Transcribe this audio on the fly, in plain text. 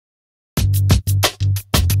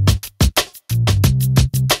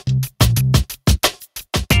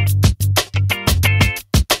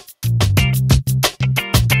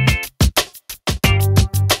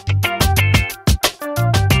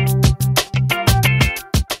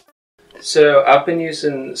So I've been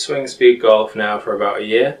using Swing Speed Golf now for about a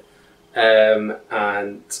year,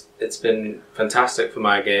 and it's been fantastic for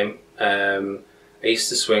my game. I used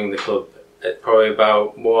to swing the club at probably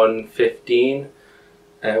about 115,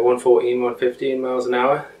 114, 115 miles an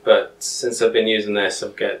hour, but since I've been using this,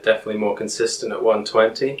 I've get definitely more consistent at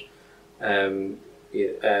 120, and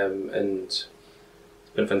it's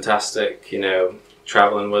been fantastic, you know,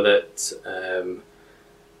 traveling with it.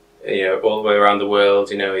 You know, all the way around the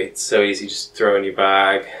world. You know, it's so easy just to throw in your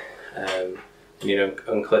bag, you know,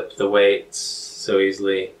 unclip the weights so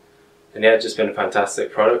easily, and yeah, it's just been a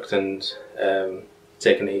fantastic product, and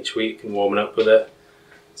taking it each week and warming up with it,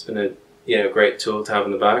 it's been a great tool to have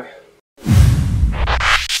in the bag.